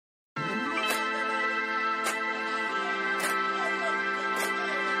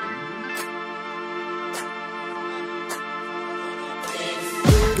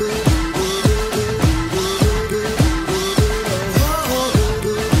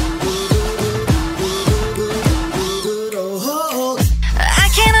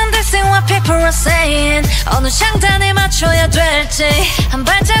not saying 어느 장단에 맞춰야 될지 한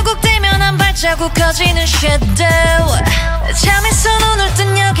발자국 떼면 한 발자국 커지는 shadow 잠에서 눈을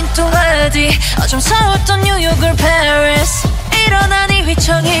뜬 여긴 또 어디 어쩜 서울던 뉴욕을 Paris 일어나니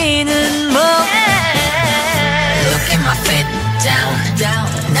휘청이는 몸 Look at my feet down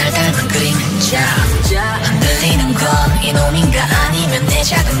날 닮은 그림자 흔들리는 건 이놈인가 아니면 내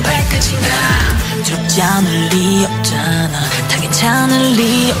작은 발끝인가 두렵지 않을 리 없잖아 다 괜찮을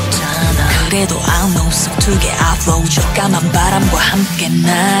리 없잖아 그래도 I know 서투게 앞으로 저 까만 바람과 함께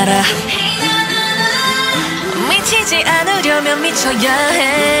날아 미치지 않으려면 미쳐야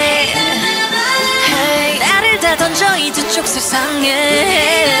해 hey, 나를 다 던져 이 두 쪽 세상에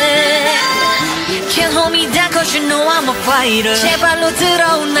Can't hold me down cause you know I'm a fighter 제발로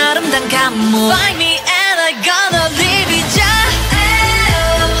들어온 아름다운 감목 Find me and I gonna leave it just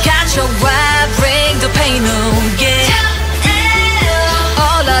가져와 bring the pain oh yeah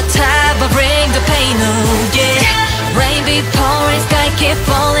올라타봐 bring the pain oh yeah Rain be pouring sky keep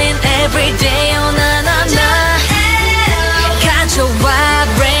falling every day oh na na na 가져와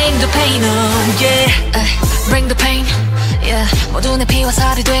bring the pain oh yeah bring the pain yeah 모두 내 피와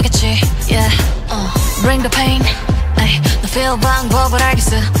살이 되겠지 yeah bring the pain 너 feel 방법을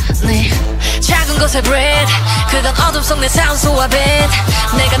알겠어 네 작은 곳에 breathe 그건 어둠 속 내 산소와 빛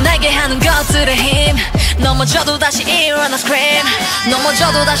내가 날게 하는 것들의 힘 넘어져도 다시 일어나 scream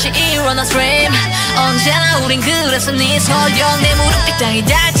넘어져도 다시 일어나 scream 언제나 우린 그래서 네 소용 내 무릎이 땅에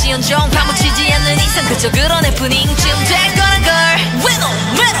닿지언정 파묻히지 않는 이상 그저 그런 해프닝쯤 될 거란 걸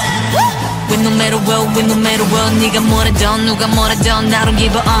With no matter what With no matter what 네가 뭐래던 누가 뭐래던 I don't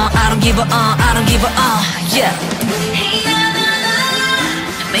give a I don't give a I don't give a yeah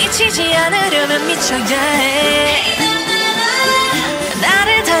미치지 않으려면 미쳐야 해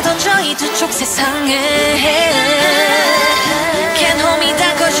나를 다 던져 이 두 쪽 세상에 Can't hold me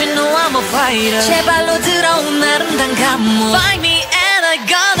down cause you know I'm a fighter 제발로 들어온 아름다운 감목 Find me and I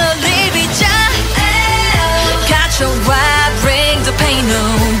gonna leave it just 가져와 bring the pain oh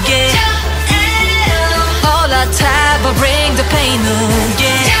yeah 올라타봐 bring the pain oh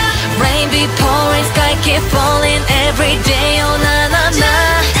yeah Rain be pouring sky keep falling every day oh na na na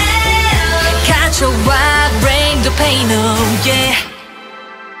가져와 bring the pain oh yeah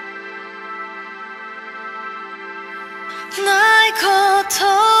나의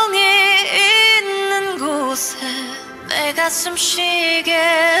고통이 있는 곳에 내 가슴 쉬게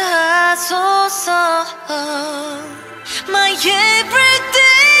하소서 My everything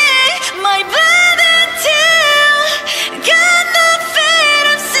my body till got the feet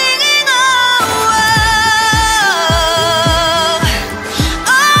I'm singing oh,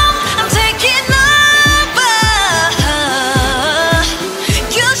 I'm taking over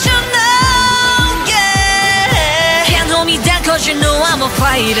You should know yeah Can't hold me down cause you know I'm a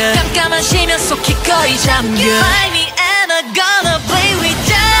fighter 깜깜한 심연 속 기꺼이 잠겨 Find me and I'm gonna play with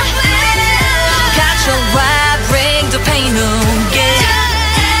you 가져와 bring the pain oh yeah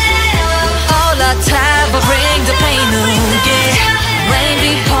올라타봐 bring the pain oh yeah Rain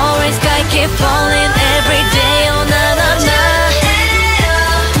be pouring sky keep falling every day oh na na na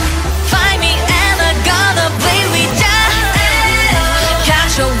Find me and I'm gonna play with you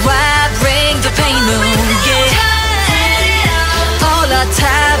가져와 bring the pain oh yeah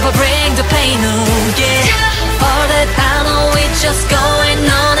올라타봐 bring the pain oh yeah All that I know is just go